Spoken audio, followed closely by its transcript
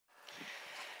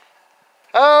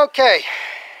Okay,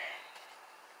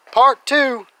 part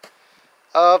 2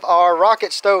 of our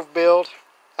rocket stove build.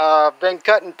 I've been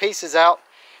cutting pieces out.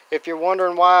 If you're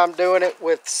wondering why I'm doing it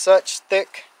with such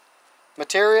thick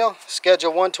material, schedule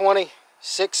 120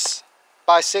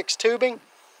 6x6 tubing,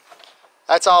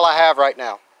 that's all I have right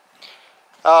now.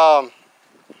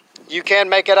 You can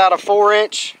make it out of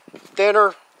 4-inch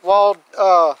thinner walled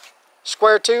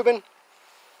square tubing.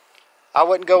 I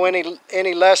wouldn't go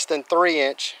any less than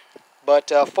 3-inch, but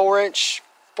 4-inch,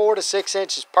 4 to 6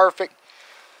 inch is perfect.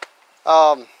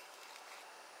 Mine's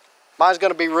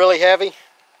going to be really heavy.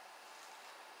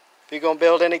 If you're going to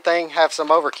build anything, have some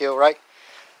overkill, right?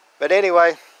 But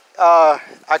anyway,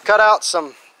 I cut out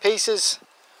some pieces.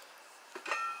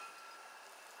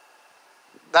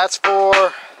 That's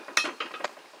for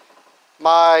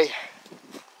my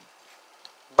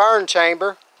burn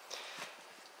chamber.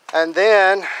 And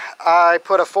then I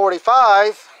put a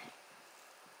 45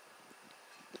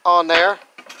 on there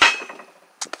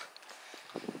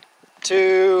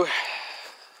to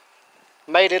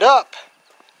mate it up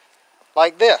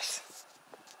like this.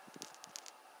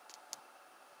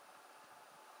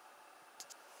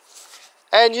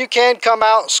 And you can come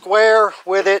out square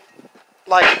with it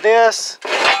like this.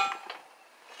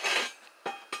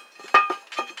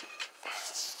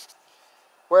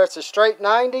 Where it's a straight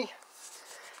 90.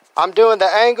 I'm doing the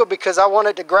angle because I want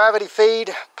it to gravity feed.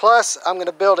 Plus, I'm going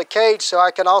to build a cage so I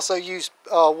can also use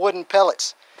wooden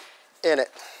pellets in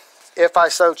it, if I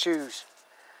so choose.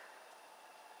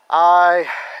 I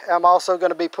am also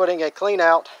going to be putting a clean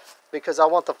out because I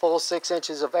want the full 6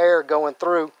 inches of air going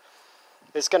through.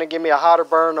 It's going to give me a hotter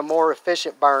burn, a more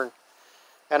efficient burn.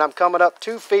 And I'm coming up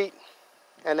 2 feet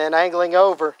and then angling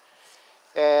over,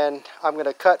 and I'm going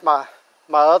to cut my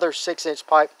other 6-inch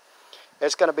pipe.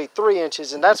 It's going to be 3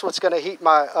 inches, and that's what's going to heat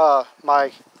my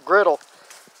my griddle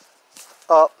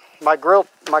up, my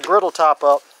griddle top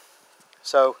up.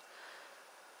 So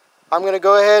I'm going to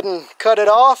go ahead and cut it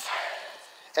off,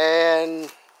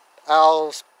 and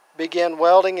I'll begin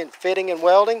welding and fitting and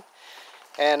welding.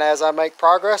 And as I make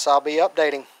progress, I'll be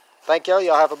updating. Thank y'all.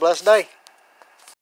 Y'all have a blessed day.